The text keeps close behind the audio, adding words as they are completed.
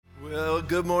Well,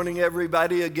 good morning,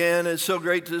 everybody. Again, it's so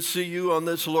great to see you on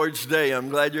this Lord's Day. I'm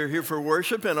glad you're here for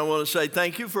worship, and I want to say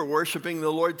thank you for worshiping the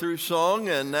Lord through song,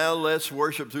 and now let's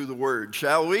worship through the Word,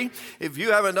 shall we? If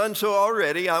you haven't done so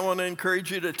already, I want to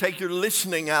encourage you to take your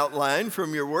listening outline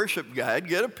from your worship guide,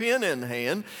 get a pen in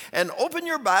hand, and open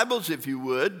your Bibles, if you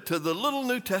would, to the little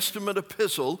New Testament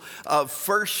epistle of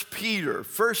 1 Peter.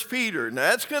 1 Peter. Now,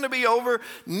 that's going to be over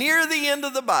near the end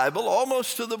of the Bible,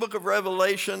 almost to the book of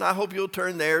Revelation. I hope you'll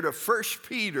turn there to 1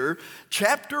 Peter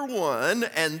chapter 1,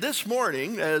 and this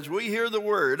morning, as we hear the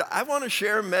word, I want to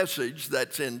share a message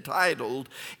that's entitled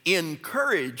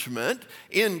Encouragement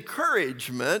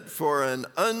for an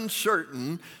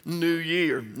Uncertain New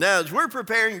Year. Now, as we're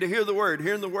preparing to hear the word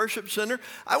here in the worship center,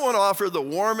 I want to offer the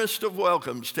warmest of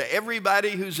welcomes to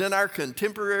everybody who's in our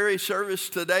contemporary service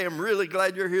today. I'm really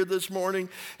glad you're here this morning,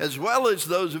 as well as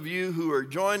those of you who are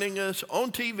joining us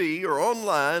on TV or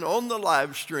online on the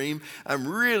live stream. I'm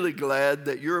really glad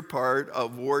that you're a part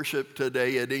of worship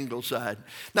today at Ingleside.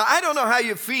 Now, I don't know how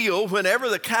you feel whenever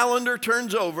the calendar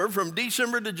turns over from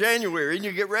December to January and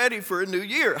you get ready for a new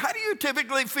year. How do you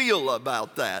typically feel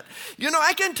about that? You know,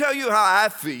 I can tell you how I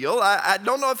feel. I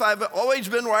don't know if I've always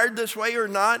been wired this way or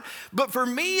not, but for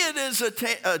me it is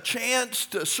a chance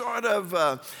to sort of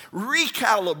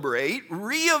recalibrate,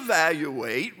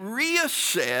 reevaluate,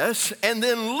 reassess, and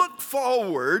then look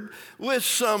forward with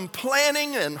some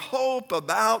planning and hope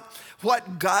about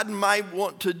what God might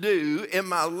want to do in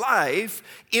my life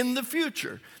in the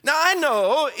future. Now, I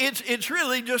know it's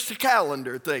really just a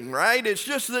calendar thing, right? It's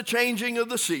just the changing of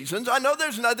the seasons. I know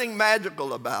there's nothing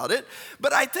magical about it,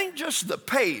 but I think just the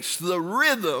pace, the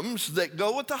rhythms that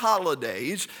go with the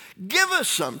holidays give us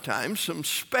sometimes some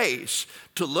space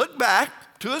to look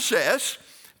back, to assess,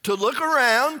 to look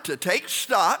around, to take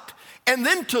stock, and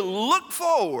then to look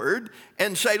forward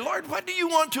and say, Lord, what do you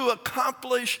want to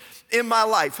accomplish in my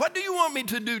life? What do you want me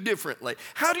to do differently?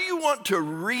 How do you want to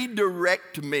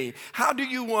redirect me? How do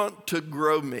you want to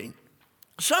grow me?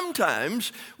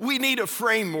 Sometimes we need a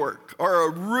framework or a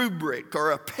rubric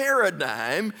or a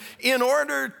paradigm in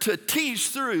order to tease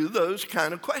through those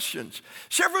kind of questions.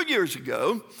 Several years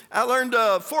ago, I learned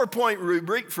a 4-point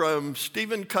rubric from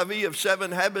Stephen Covey of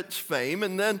 7 Habits fame,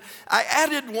 and then I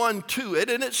added one to it,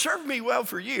 and it served me well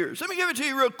for years. Let me give it to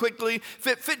you real quickly. If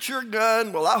it fits your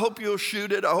gun, well, I hope you'll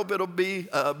shoot it. I hope it'll be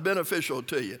beneficial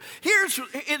to you.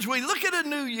 As we look at a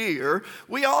new year,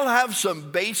 we all have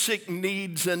some basic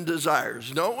needs and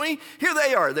desires, don't we? Here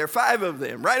they are. There are 5 of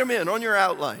them. Write them in on your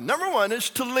outline. Number 1 is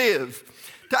to live,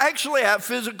 to actually have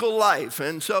physical life.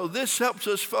 And so this helps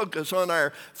us focus on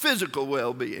our physical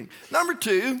well-being. Number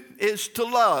 2 is to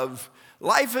love.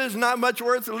 Life is not much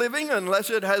worth living unless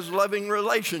it has loving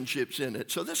relationships in it.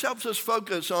 So this helps us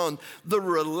focus on the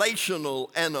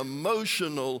relational and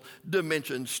emotional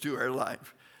dimensions to our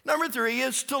life. Number 3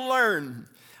 is to learn.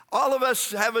 All of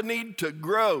us have a need to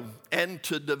grow and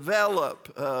to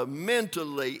develop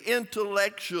mentally,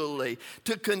 intellectually,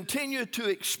 to continue to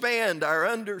expand our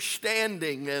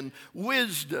understanding and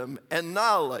wisdom and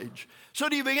knowledge. So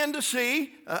do you begin to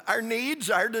see our needs,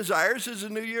 our desires as the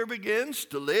new year begins?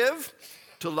 To live,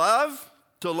 to love,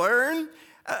 to learn.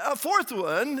 A 4th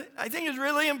one I think is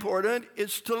really important,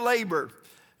 is to labor.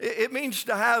 It means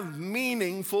to have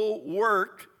meaningful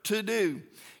work to do.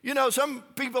 You know, some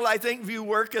people, I think, view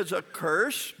work as a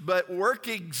curse, but work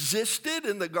existed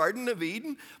in the Garden of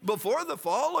Eden before the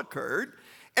fall occurred.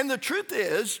 And the truth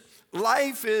is,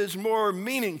 life is more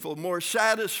meaningful, more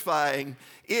satisfying.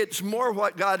 It's more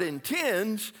what God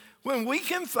intends when we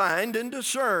can find and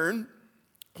discern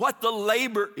what the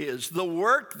labor is, the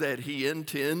work that He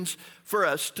intends for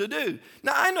us to do.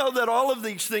 Now, I know that all of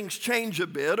these things change a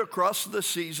bit across the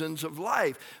seasons of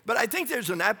life, but I think there's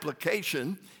an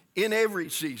application in every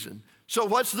season. So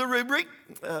what's the rubric?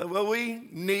 Well, we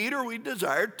need or we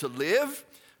desire to live,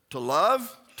 to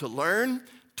love, to learn,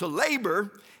 to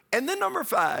labor. And then number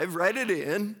 5, write it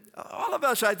in. All of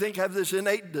us, I think, have this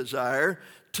innate desire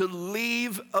to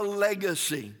leave a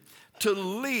legacy, to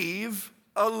leave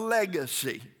a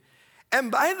legacy.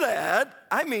 And by that,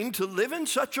 I mean to live in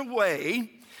such a way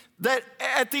that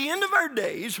at the end of our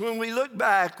days, when we look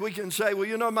back, we can say, well,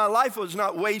 you know, my life was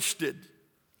not wasted.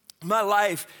 My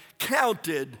life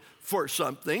counted for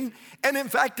something. And in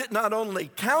fact, it not only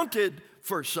counted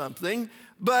for something,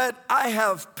 but I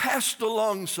have passed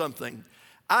along something.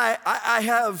 I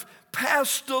have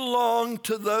passed along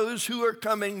to those who are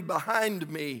coming behind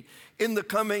me in the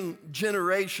coming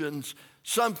generations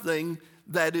something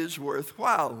that is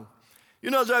worthwhile. You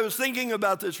know, as I was thinking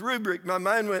about this rubric, my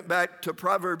mind went back to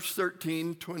Proverbs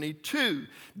 13:22.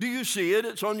 Do you see it?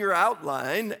 It's on your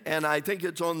outline, and I think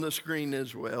it's on the screen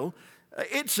as well.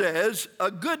 It says,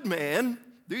 a good man,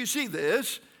 do you see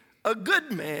this? A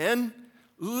good man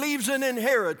leaves an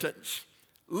inheritance,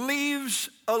 leaves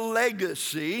a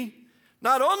legacy,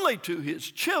 not only to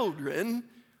his children,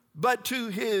 but to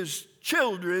his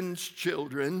children's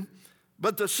children.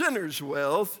 But the sinner's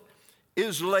wealth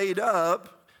is laid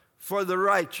up for the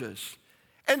righteous.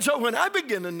 And so when I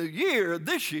begin a new year,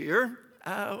 this year,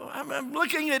 I'm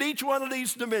looking at each one of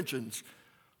these dimensions.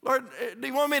 Lord, do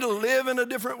you want me to live in a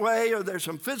different way? Are there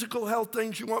some physical health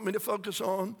things you want me to focus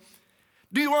on?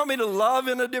 Do you want me to love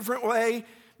in a different way?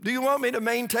 Do you want me to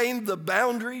maintain the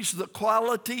boundaries, the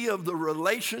quality of the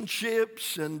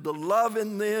relationships and the love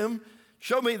in them?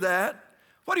 Show me that.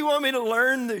 What do you want me to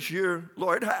learn this year,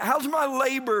 Lord? How's my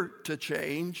labor to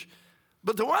change?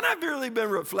 But the one I've really been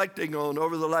reflecting on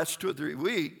over the last 2 or 3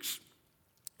 weeks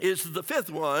is the fifth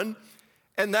one,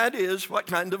 and that is what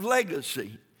kind of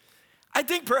legacy. I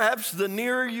think perhaps the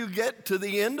nearer you get to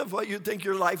the end of what you think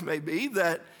your life may be,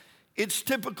 that it's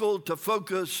typical to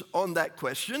focus on that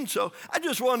question. So I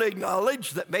just want to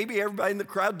acknowledge that maybe everybody in the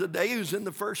crowd today who's in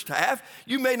the first half,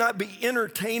 you may not be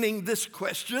entertaining this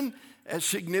question as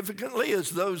significantly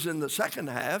as those in the second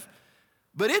half,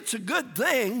 but it's a good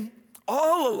thing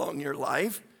all along your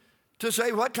life to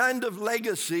say, what kind of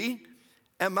legacy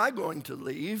am I going to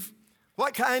leave?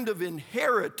 What kind of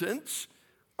inheritance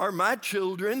are my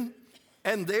children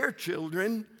and their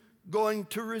children going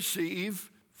to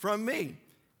receive from me?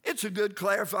 It's a good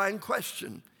clarifying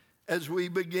question as we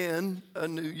begin a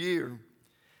new year.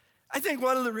 I think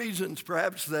one of the reasons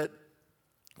perhaps that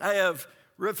I have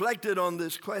reflected on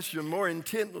this question more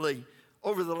intently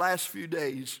over the last few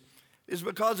days is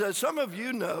because, as some of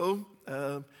you know,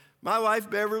 my wife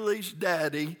Beverly's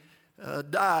daddy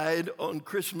died on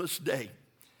Christmas Day.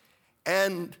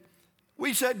 And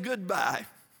we said goodbye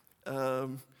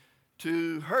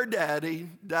to her daddy,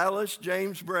 Dallas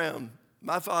James Brown,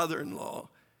 my father-in-law,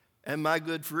 and my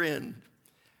good friend.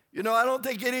 You know, I don't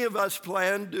think any of us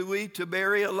plan, do we, to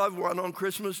bury a loved one on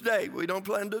Christmas Day. We don't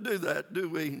plan to do that, do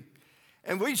we?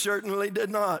 And we certainly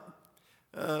did not.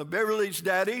 Beverly's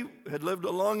daddy had lived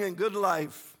a long and good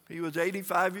life. He was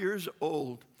 85 years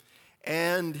old,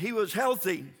 and he was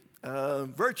healthy,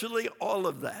 virtually all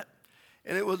of that.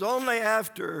 And it was only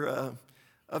after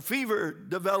a fever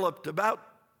developed about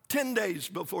 10 days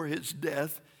before his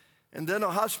death, and then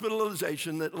a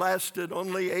hospitalization that lasted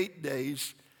only 8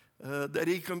 days, that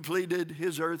he completed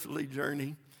his earthly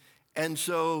journey. And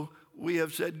so we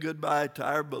have said goodbye to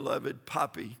our beloved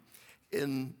Poppy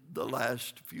in the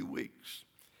last few weeks.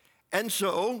 And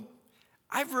so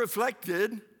I've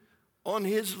reflected on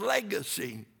his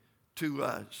legacy to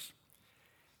us.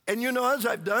 And you know, as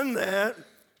I've done that,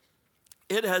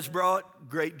 it has brought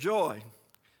great joy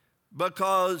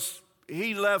because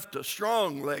he left a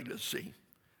strong legacy,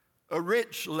 a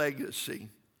rich legacy,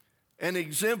 an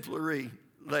exemplary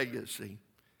legacy.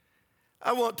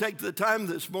 I won't take the time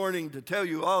this morning to tell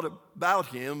you all about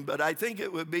him, but I think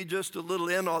it would be just a little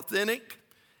inauthentic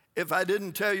if I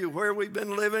didn't tell you where we've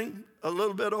been living a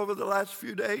little bit over the last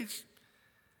few days.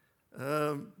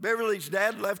 Beverly's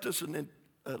dad left us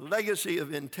a legacy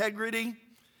of integrity.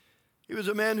 He was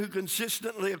a man who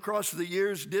consistently across the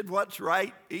years did what's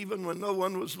right, even when no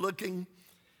one was looking.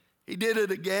 He did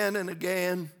it again and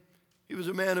again. He was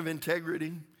a man of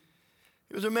integrity.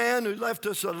 He was a man who left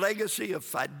us a legacy of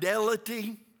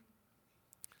fidelity,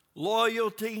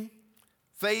 loyalty,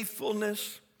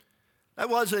 faithfulness. That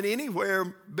wasn't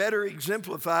anywhere better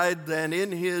exemplified than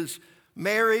in his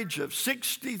marriage of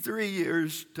 63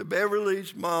 years to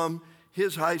Beverly's mom,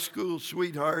 his high school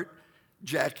sweetheart,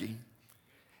 Jackie.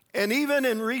 And even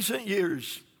in recent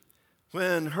years,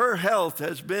 when her health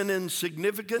has been in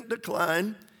significant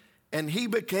decline and he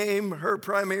became her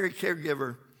primary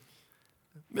caregiver,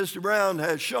 Mr. Brown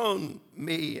has shown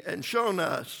me and shown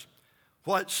us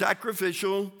what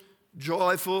sacrificial,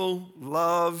 joyful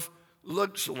love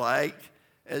looks like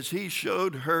as he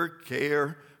showed her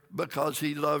care because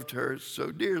he loved her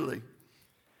so dearly.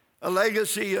 A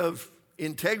legacy of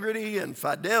integrity and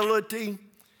fidelity,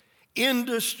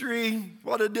 industry,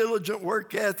 what a diligent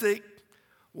work ethic,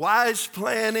 wise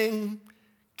planning,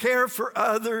 care for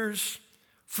others,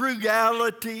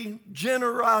 frugality,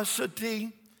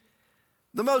 generosity.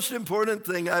 The most important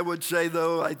thing I would say,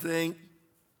 though, I think,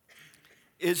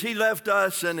 is he left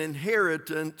us an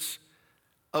inheritance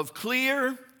of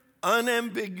clear,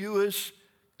 unambiguous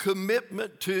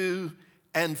commitment to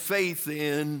and faith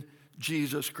in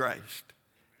Jesus Christ.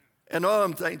 And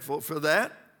I'm thankful for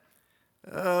that.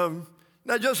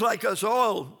 Now, just like us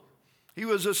all, he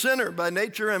was a sinner by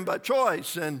nature and by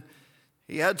choice, and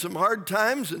he had some hard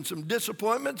times and some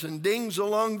disappointments and dings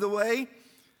along the way.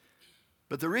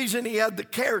 But the reason he had the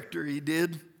character he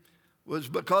did was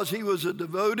because he was a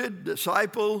devoted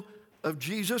disciple of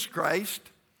Jesus Christ.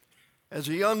 As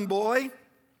a young boy,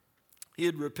 he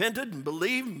had repented and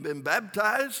believed and been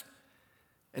baptized.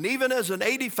 And even as an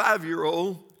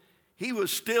 85-year-old, he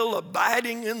was still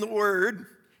abiding in the Word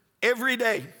every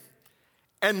day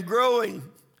and growing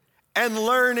and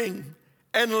learning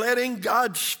and letting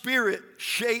God's Spirit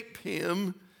shape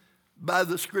him by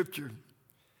the Scripture.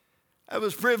 I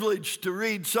was privileged to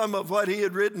read some of what he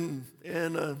had written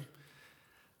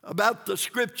about the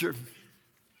Scripture.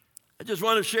 I just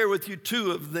want to share with you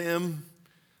two of them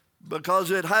because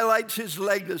it highlights his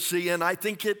legacy, and I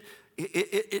think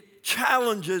it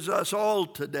challenges us all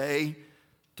today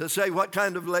to say, what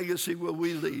kind of legacy will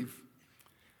we leave?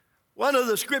 One of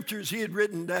the scriptures he had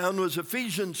written down was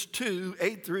Ephesians 2,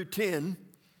 8 through 10.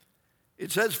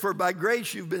 It says, "For by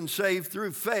grace you've been saved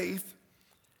through faith,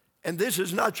 and this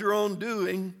is not your own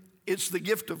doing, it's the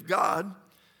gift of God,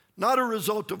 not a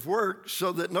result of works,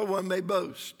 so that no one may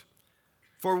boast.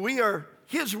 For we are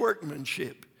his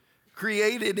workmanship,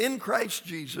 created in Christ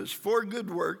Jesus for good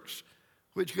works,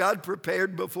 which God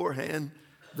prepared beforehand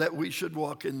that we should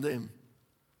walk in them."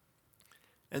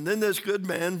 And then this good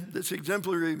man, this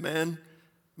exemplary man,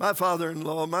 my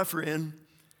father-in-law, my friend,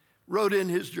 wrote in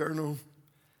his journal,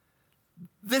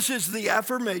 "This is the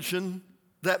affirmation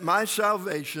that my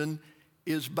salvation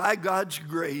is by God's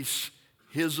grace,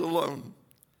 his alone.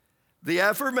 The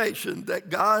affirmation that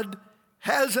God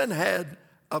has and had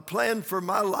a plan for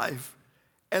my life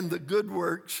and the good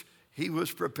works he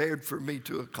was prepared for me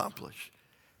to accomplish."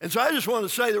 And so I just want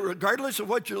to say that regardless of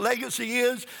what your legacy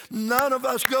is, none of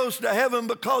us goes to heaven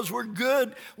because we're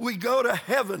good. We go to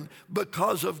heaven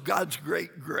because of God's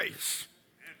great grace.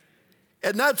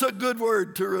 And that's a good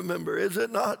word to remember, is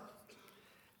it not?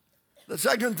 The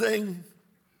second thing,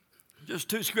 just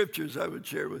two scriptures I would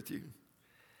share with you,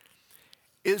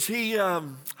 is he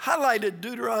highlighted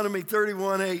Deuteronomy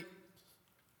 31:8.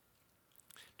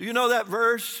 Do you know that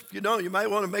verse? If you don't, you might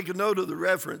want to make a note of the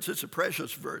reference. It's a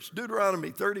precious verse.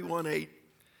 Deuteronomy 31:8.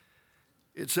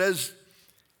 It says,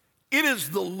 "It is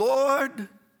the Lord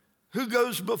who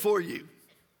goes before you.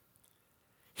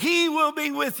 He will be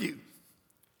with you.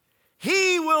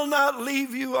 He will not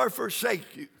leave you or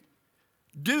forsake you.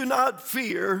 Do not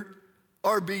fear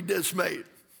or be dismayed."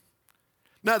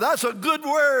 Now that's a good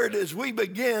word as we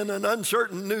begin an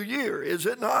uncertain new year, is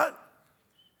it not?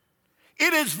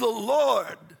 It is the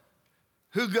Lord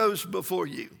who goes before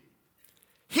you.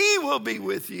 He will be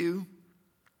with you.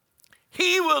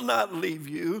 He will not leave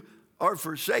you or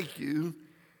forsake you.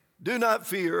 Do not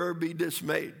fear or be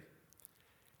dismayed.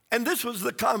 And this was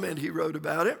the comment he wrote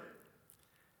about it.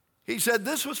 He said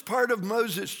this was part of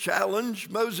Moses' challenge,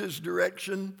 Moses'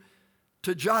 direction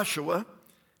to Joshua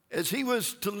as he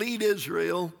was to lead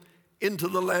Israel into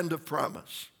the land of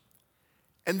promise.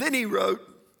 And then he wrote,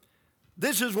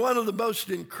 "This is one of the most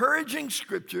encouraging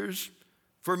scriptures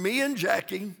for me and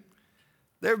Jackie.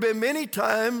 There have been many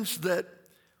times that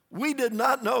we did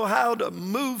not know how to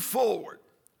move forward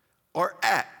or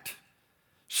act.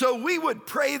 So we would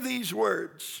pray these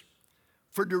words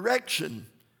for direction,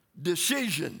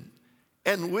 decision,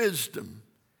 and wisdom."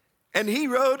 And he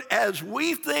wrote, "As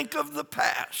we think of the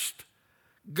past,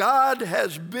 God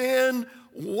has been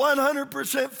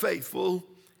 100% faithful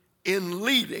in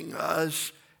leading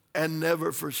us and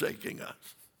never forsaking us."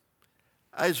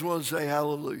 I just want to say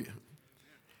hallelujah.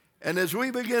 And as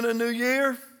we begin a new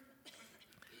year,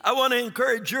 I want to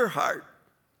encourage your heart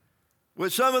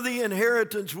with some of the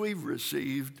inheritance we've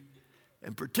received,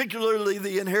 and particularly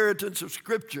the inheritance of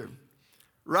Scripture,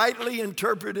 rightly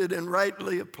interpreted and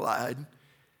rightly applied.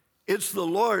 It's the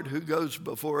Lord who goes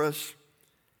before us.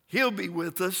 He'll be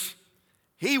with us.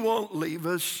 He won't leave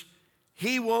us.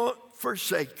 He won't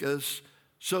forsake us.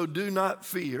 So do not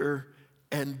fear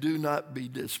and do not be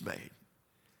dismayed.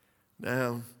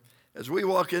 Now, as we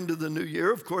walk into the new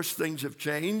year, of course, things have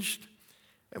changed.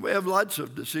 And we have lots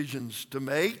of decisions to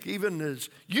make, even as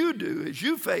you do, as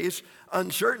you face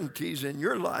uncertainties in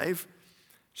your life.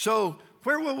 So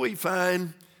where will we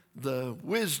find the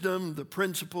wisdom, the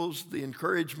principles, the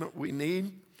encouragement we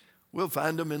need? We'll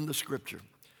find them in the Scripture.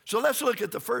 So let's look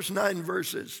at the first 9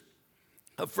 verses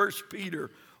of 1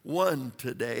 Peter 1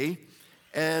 today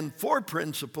and 4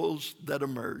 principles that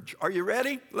emerge. Are you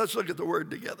ready? Let's look at the word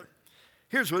together.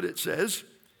 Here's what it says.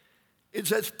 It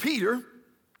says, "Peter,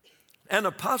 an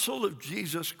apostle of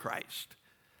Jesus Christ,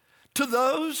 to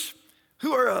those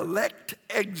who are elect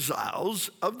exiles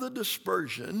of the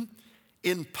dispersion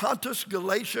in Pontus,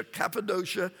 Galatia,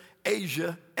 Cappadocia,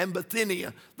 Asia, and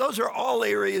Bithynia." Those are all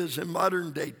areas in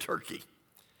modern-day Turkey.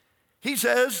 He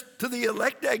says, to the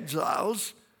elect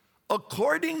exiles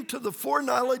according to the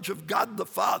foreknowledge of God the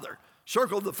Father,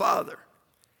 circle the Father,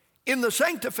 in the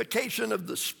sanctification of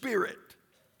the Spirit,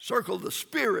 circle the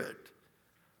Spirit,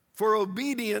 for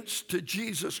obedience to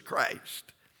Jesus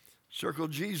Christ, circle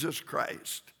Jesus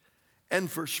Christ, and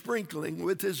for sprinkling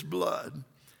with his blood,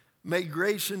 may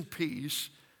grace and peace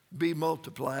be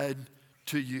multiplied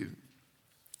to you.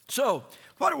 So,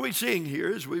 what are we seeing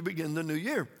here as we begin the new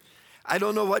year? I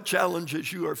don't know what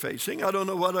challenges you are facing. I don't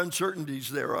know what uncertainties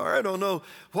there are. I don't know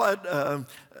what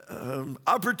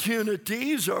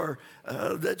opportunities are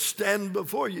that stand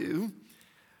before you.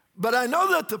 But I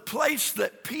know that the place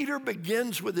that Peter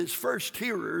begins with his first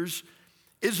hearers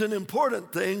is an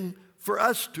important thing for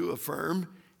us to affirm,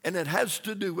 and it has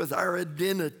to do with our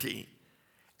identity.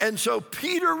 And so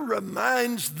Peter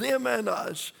reminds them and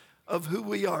us of who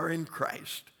we are in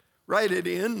Christ. Write it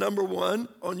in, number one,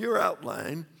 on your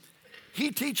outline.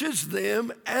 He teaches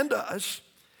them and us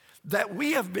that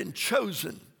we have been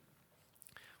chosen.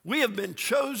 We have been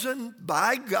chosen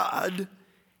by God,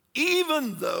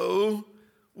 even though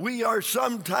we are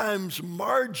sometimes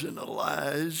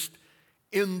marginalized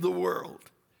in the world.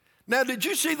 Now, did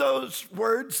you see those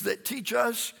words that teach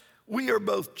us we are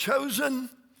both chosen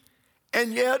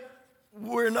and yet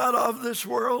we're not of this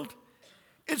world?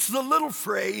 It's the little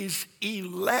phrase,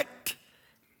 elect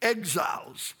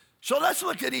exiles. So let's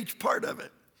look at each part of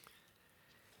it.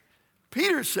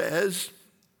 Peter says,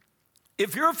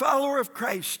 if you're a follower of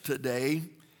Christ today,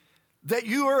 that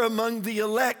you are among the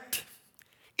elect.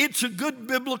 It's a good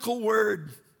biblical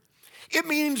word. It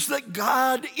means that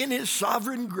God, in his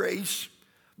sovereign grace,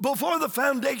 before the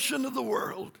foundation of the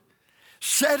world,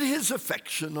 set his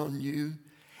affection on you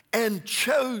and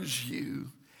chose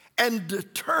you and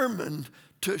determined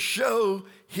to show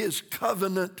his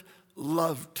covenant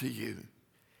love to you.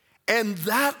 And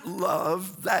that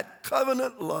love, that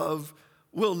covenant love,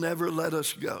 will never let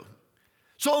us go.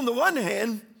 So on the one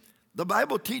hand, the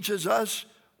Bible teaches us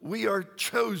we are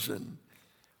chosen.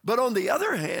 But on the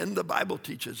other hand, the Bible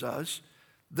teaches us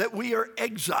that we are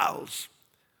exiles.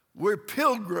 We're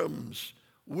pilgrims.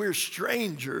 We're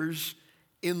strangers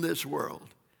in this world.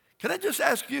 Can I just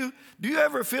ask you, do you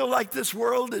ever feel like this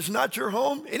world is not your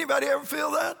home? Anybody ever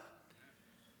feel that?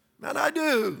 Man, I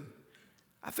do.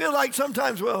 I feel like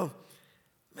sometimes,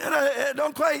 I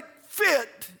don't quite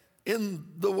fit in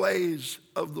the ways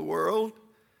of the world.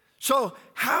 So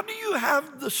how do you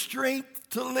have the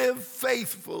strength to live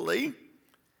faithfully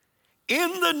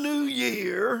in the new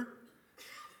year,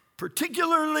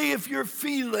 particularly if you're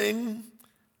feeling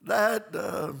that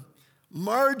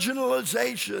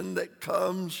marginalization that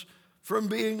comes from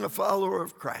being a follower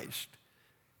of Christ?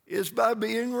 Is by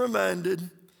being reminded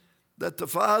that the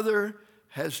Father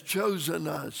has chosen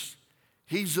us.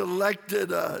 He's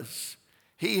elected us.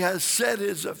 He has set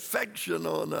his affection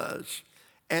on us,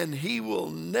 and he will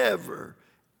never,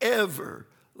 ever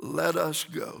let us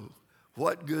go.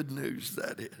 What good news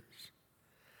that is.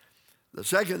 The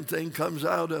second thing comes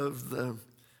out of the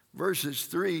verses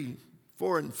 3,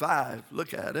 4, and 5.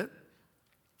 Look at it.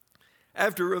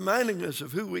 After reminding us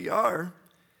of who we are,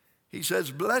 he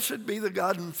says, "Blessed be the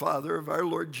God and Father of our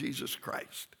Lord Jesus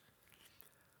Christ,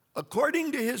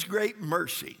 according to his great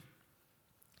mercy."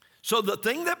 So the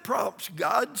thing that prompts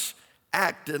God's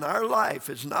act in our life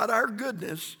is not our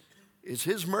goodness, it's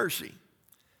his mercy.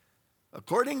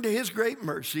 According to his great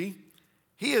mercy,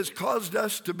 he has caused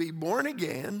us to be born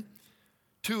again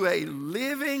to a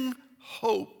living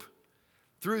hope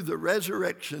through the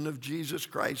resurrection of Jesus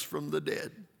Christ from the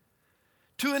dead,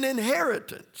 to an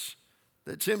inheritance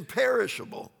that's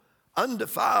imperishable,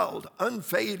 undefiled,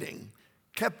 unfading,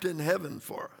 kept in heaven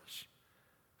for us,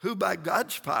 who by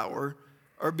God's power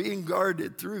are being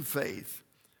guarded through faith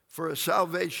for a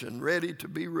salvation ready to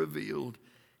be revealed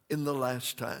in the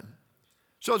last time.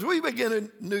 So as we begin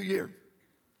a new year,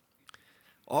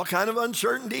 all kind of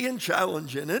uncertainty and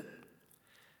challenge in it,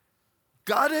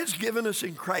 God has given us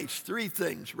in Christ three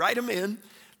things. Write them in.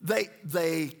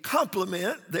 They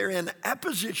complement, they're in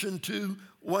apposition to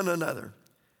one another.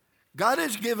 God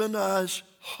has given us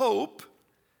hope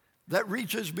that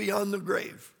reaches beyond the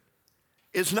grave.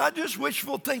 It's not just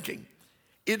wishful thinking.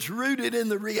 It's rooted in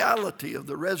the reality of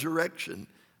the resurrection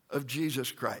of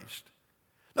Jesus Christ.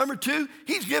 Number two,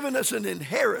 he's given us an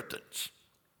inheritance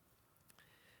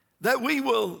that we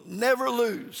will never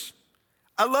lose.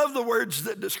 I love the words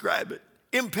that describe it.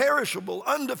 Imperishable,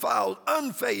 undefiled,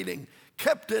 unfading,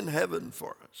 kept in heaven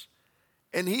for us.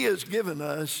 And he has given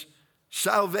us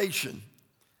salvation,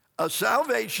 a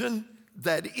salvation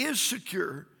that is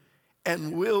secure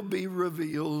and will be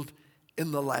revealed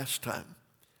in the last time.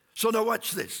 So now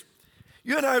watch this.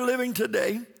 You and I are living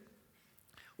today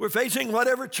We're facing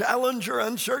whatever challenge or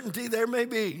uncertainty there may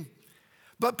be.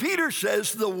 But Peter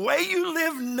says the way you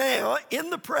live now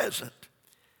in the present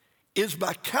is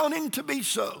by counting to be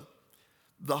so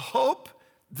the hope,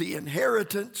 the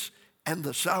inheritance, and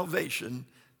the salvation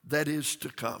that is to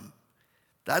come.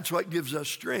 That's what gives us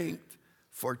strength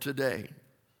for today.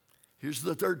 Here's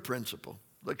the third principle.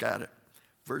 Look at it.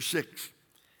 Verse 6.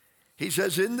 He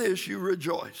says, in this you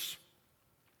rejoice.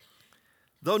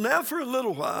 Though now for a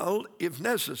little while, if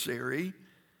necessary,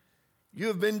 you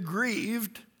have been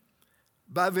grieved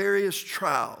by various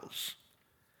trials,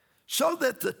 so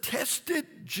that the tested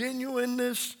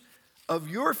genuineness of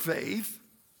your faith,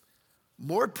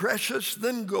 more precious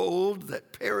than gold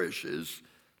that perishes,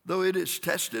 though it is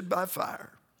tested by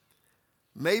fire,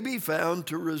 may be found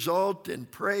to result in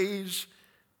praise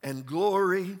and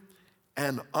glory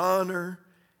and honor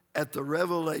at the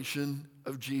revelation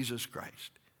of Jesus Christ.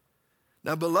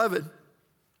 Now, beloved,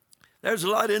 there's a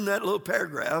lot in that little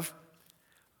paragraph,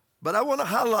 but I want to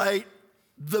highlight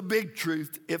the big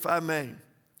truth, if I may.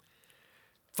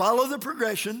 Follow the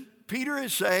progression. Peter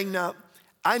is saying, now,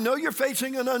 I know you're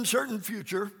facing an uncertain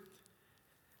future,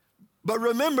 but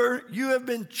remember, you have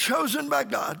been chosen by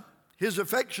God. His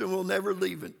affection will never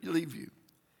leave you.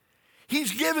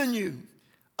 He's given you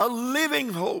a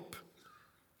living hope,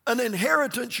 an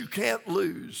inheritance you can't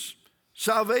lose,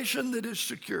 salvation that is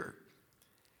secure.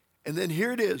 And then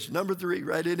here it is, number 3,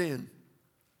 write it in.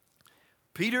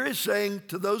 Peter is saying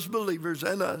to those believers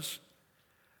and us,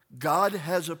 God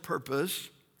has a purpose.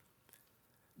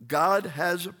 God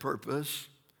has a purpose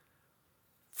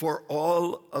for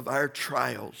all of our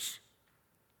trials.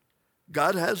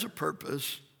 God has a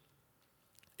purpose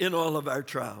in all of our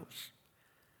trials.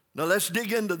 Now let's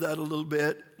dig into that a little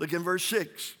bit. Look in verse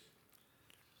 6.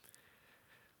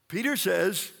 Peter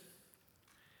says,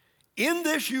 in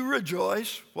this you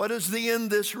rejoice. What does the in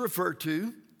this refer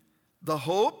to? The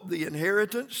hope, the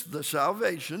inheritance, the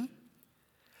salvation.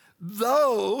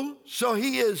 Though, so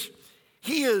he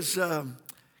is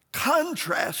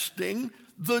contrasting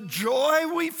the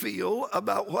joy we feel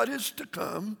about what is to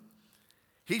come.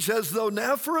 He says, though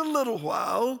now for a little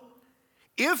while,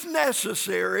 if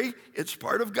necessary, it's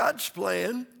part of God's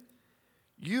plan,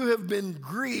 you have been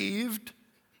grieved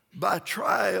by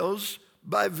trials,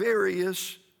 by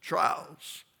various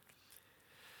trials.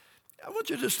 I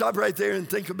want you to stop right there and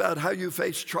think about how you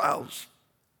face trials.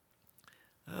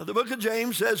 The book of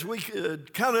James says we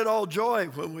could count it all joy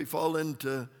when we fall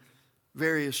into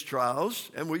various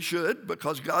trials, and we should,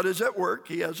 because God is at work.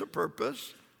 He has a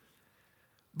purpose.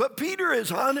 But Peter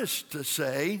is honest to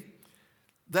say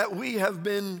that we have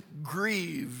been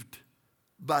grieved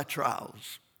by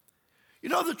trials. You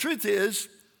know, the truth is,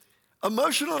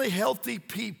 emotionally healthy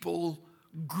people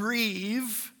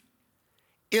grieve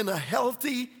in a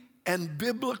healthy and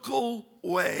biblical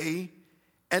way,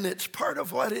 and it's part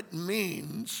of what it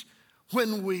means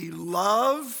when we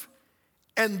love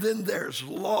and then there's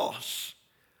loss.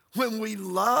 When we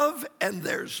love and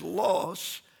there's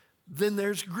loss, then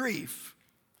there's grief.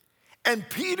 And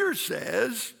Peter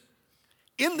says,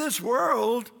 in this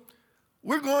world,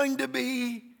 we're going to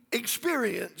be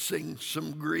experiencing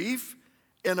some grief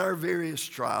in our various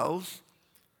trials,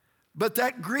 but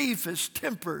that grief is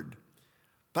tempered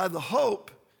by the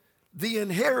hope, the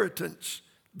inheritance,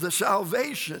 the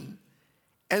salvation.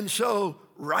 And so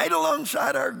right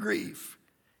alongside our grief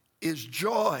is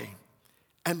joy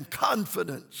and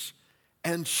confidence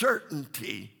and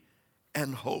certainty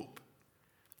and hope.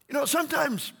 You know,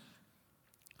 sometimes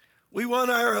we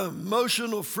want our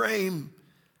emotional frame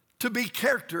to be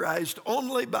characterized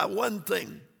only by one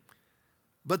thing,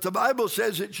 but the Bible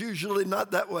says it's usually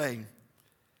not that way.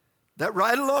 That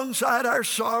right alongside our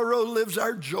sorrow lives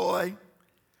our joy.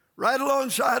 Right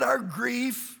alongside our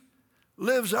grief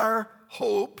lives our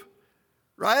hope.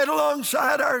 Right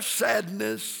alongside our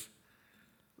sadness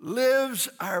lives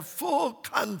our full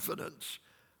confidence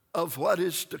of what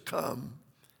is to come.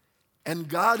 And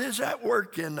God is at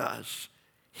work in us.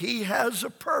 He has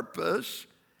a purpose.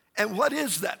 And what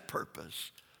is that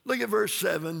purpose? Look at verse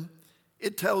 7.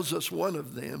 It tells us one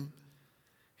of them.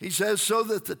 He says, so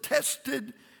that the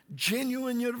tested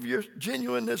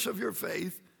genuineness of your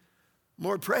faith,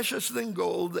 more precious than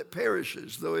gold that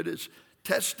perishes, though it is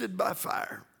tested by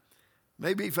fire,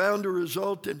 may be found to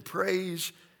result in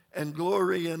praise and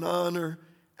glory and honor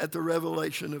at the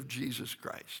revelation of Jesus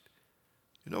Christ.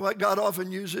 You know what God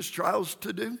often uses trials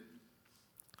to do?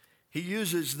 He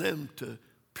uses them to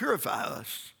purify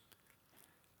us,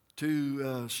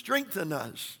 to strengthen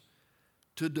us,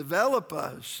 to develop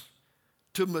us,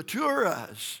 to mature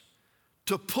us,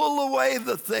 to pull away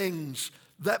the things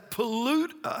that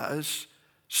pollute us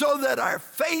so that our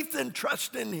faith and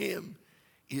trust in him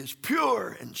is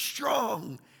pure and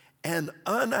strong and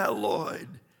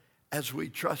unalloyed as we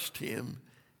trust him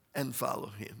and follow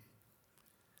him.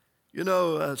 You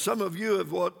know, some of you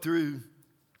have walked through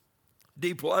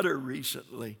deep water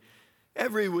recently.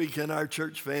 Every week in our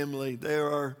church family,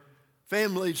 there are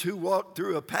families who walk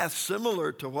through a path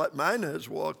similar to what mine has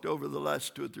walked over the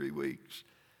last 2 or 3 weeks.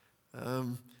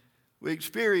 We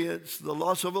experience the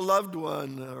loss of a loved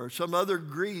one or some other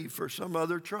grief or some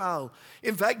other trial.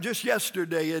 In fact, just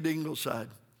yesterday at Ingleside,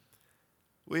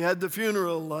 we had the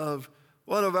funeral of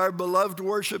one of our beloved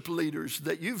worship leaders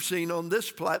that you've seen on this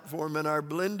platform in our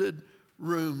blended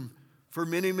room for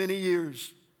many, many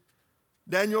years.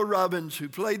 Daniel Robbins, who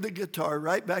played the guitar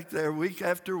right back there week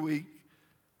after week,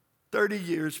 30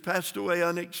 years, passed away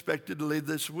unexpectedly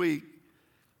this week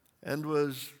and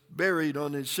was buried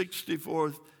on his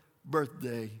 64th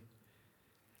birthday.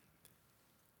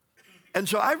 And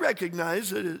so I recognize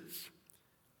that it's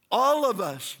all of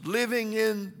us living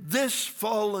in this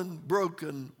fallen,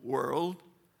 broken world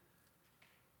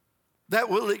that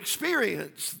will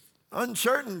experience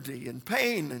uncertainty and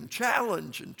pain and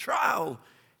challenge and trial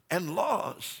and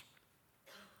loss.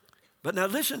 But now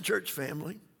listen, church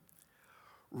family,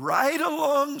 right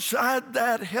alongside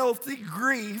that healthy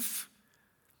grief,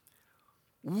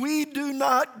 we do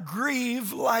not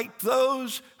grieve like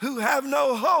those who have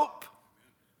no hope.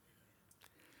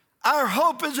 Our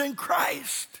hope is in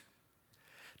Christ.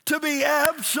 To be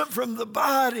absent from the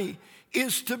body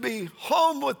is to be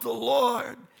home with the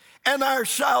Lord. And our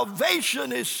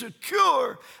salvation is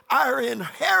secure. Our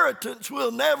inheritance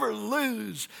will never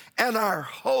lose. And our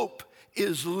hope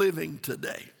is living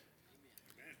today.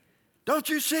 Don't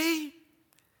you see?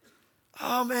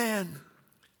 Oh man,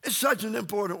 it's such an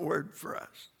important word for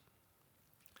us.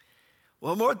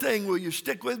 One more thing, will you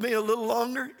stick with me a little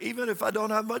longer, even if I don't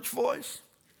have much voice?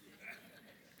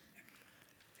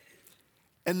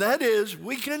 And that is,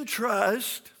 we can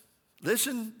trust.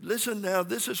 Listen now,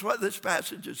 this is what this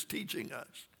passage is teaching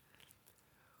us.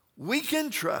 We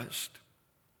can trust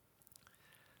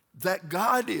that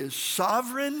God is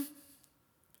sovereign,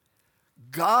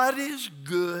 God is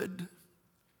good,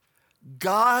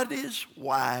 God is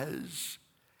wise,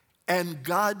 and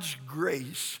God's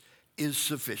grace is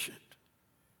sufficient.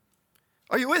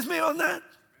 Are you with me on that?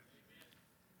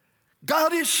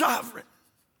 God is sovereign,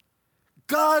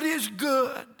 God is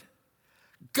good,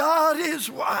 God is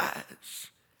wise,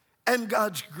 and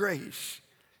God's grace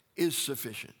is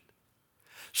sufficient.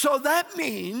 So that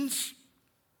means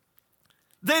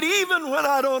that even when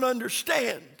I don't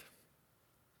understand,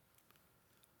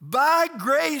 by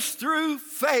grace through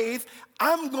faith,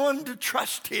 I'm going to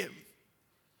trust him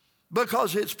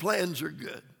because his plans are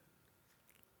good.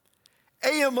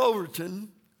 A.M.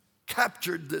 Overton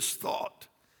captured this thought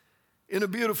in a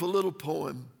beautiful little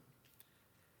poem.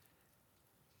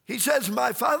 He says,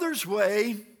 my Father's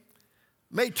way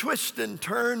may twist and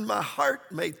turn, my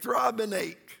heart may throb and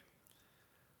ache,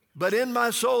 but in my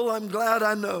soul I'm glad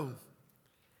I know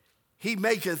he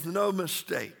maketh no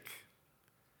mistake.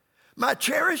 My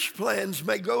cherished plans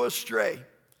may go astray,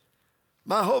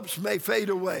 my hopes may fade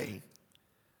away,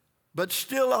 but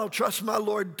still I'll trust my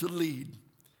Lord to lead,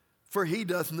 for he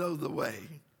doth know the way.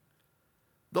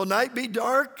 Though night be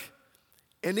dark,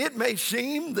 and it may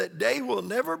seem that day will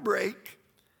never break,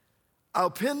 I'll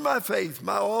pin my faith,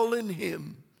 my all in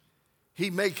him. He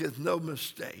maketh no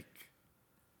mistake.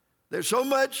 There's so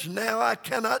much now I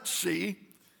cannot see.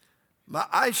 My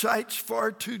eyesight's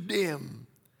far too dim.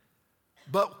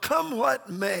 But come what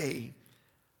may,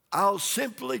 I'll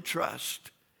simply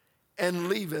trust and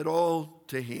leave it all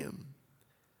to him.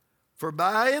 For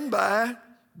by and by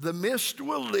the mist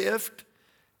will lift,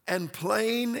 and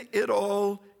plain it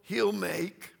all he'll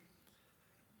make.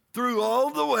 Through all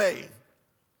the way,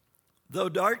 though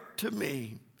dark to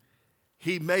me,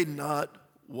 he made not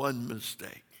one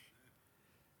mistake.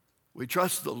 We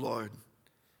trust the Lord.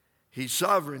 He's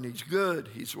sovereign, he's good,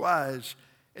 he's wise,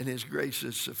 and his grace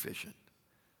is sufficient.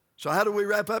 So how do we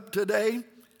wrap up today?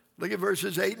 Look at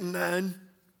verses 8 and 9.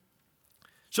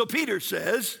 So Peter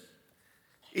says,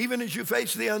 even as you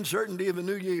face the uncertainty of a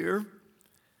new year,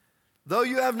 though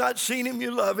you have not seen him,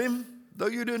 you love him. Though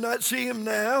you do not see him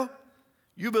now,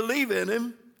 you believe in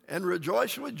him and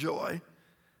rejoice with joy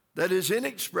that is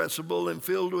inexpressible and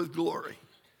filled with glory,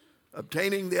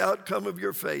 obtaining the outcome of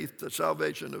your faith, the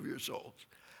salvation of your souls.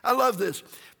 I love this.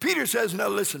 Peter says, now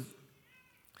listen,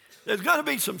 there's going to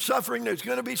be some suffering, there's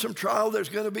going to be some trial, there's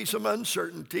going to be some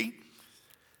uncertainty,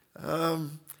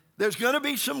 there's going to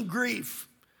be some grief.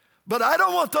 But I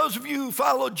don't want those of you who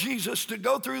follow Jesus to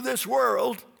go through this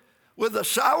world with a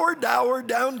sour, dour,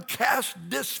 downcast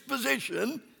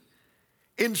disposition.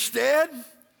 Instead,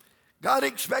 God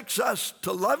expects us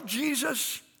to love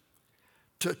Jesus,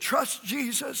 to trust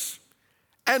Jesus,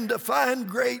 and to find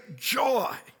great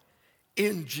joy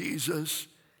in Jesus,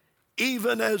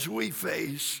 even as we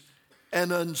face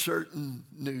an uncertain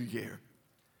new year.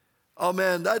 Oh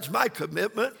man, that's my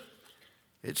commitment.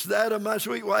 It's that of my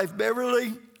sweet wife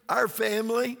Beverly, our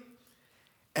family,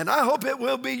 and I hope it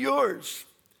will be yours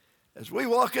as we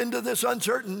walk into this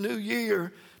uncertain new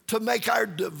year, to make our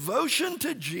devotion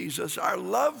to Jesus, our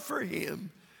love for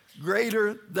him,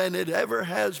 greater than it ever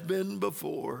has been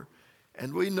before.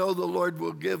 And we know the Lord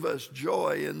will give us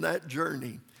joy in that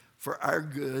journey for our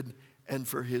good and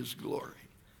for his glory.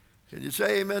 Can you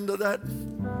say amen to that?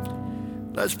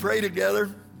 Let's pray together,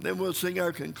 then we'll sing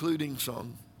our concluding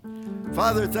song.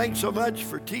 Father, thanks so much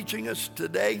for teaching us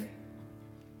today.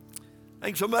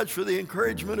 Thanks so much for the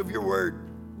encouragement of your word.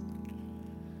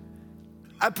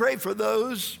 I pray for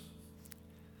those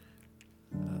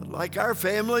like our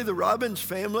family, the Robbins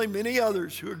family, many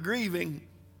others who are grieving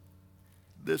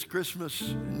this Christmas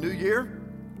and New Year.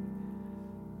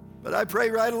 But I pray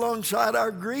right alongside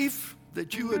our grief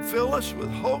that you would fill us with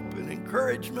hope and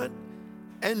encouragement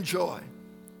and joy.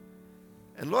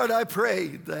 And Lord, I pray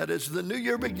that as the new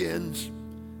year begins,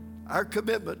 our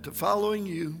commitment to following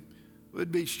you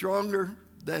would be stronger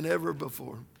than ever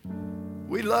before.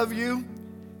 We love you,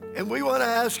 and we want to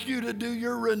ask you to do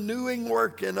your renewing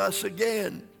work in us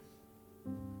again.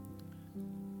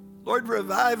 Lord,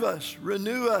 revive us,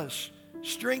 renew us,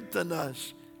 strengthen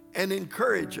us, and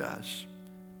encourage us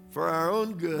for our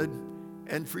own good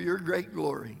and for your great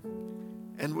glory.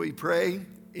 And we pray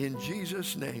in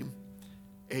Jesus' name,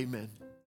 amen.